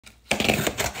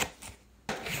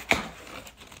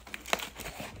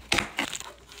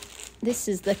This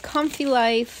is the Comfy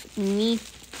Life knee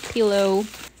pillow.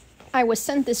 I was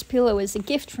sent this pillow as a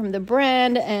gift from the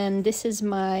brand, and this is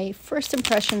my first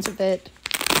impressions of it.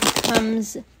 It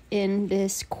comes in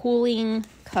this cooling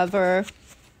cover,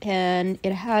 and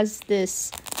it has this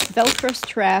Velcro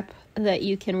strap that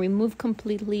you can remove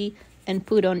completely and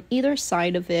put on either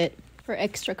side of it for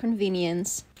extra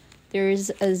convenience. There's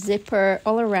a zipper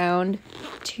all around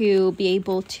to be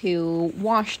able to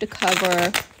wash the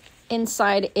cover.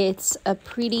 Inside, it's a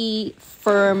pretty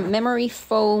firm memory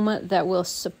foam that will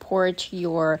support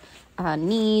your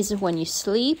knees when you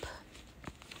sleep.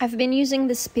 I've been using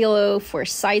this pillow for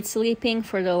side sleeping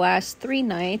for the last 3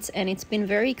 nights, and it's been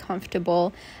very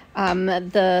comfortable.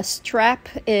 The strap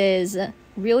is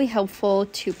really helpful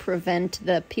to prevent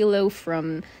the pillow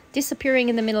from disappearing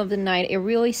in the middle of the night. It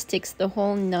really sticks the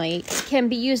whole night. It can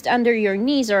be used under your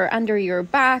knees or under your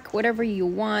back, whatever you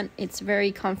want. It's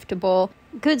very comfortable,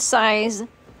 good size,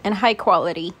 and high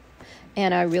quality,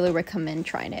 and I really recommend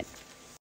trying it.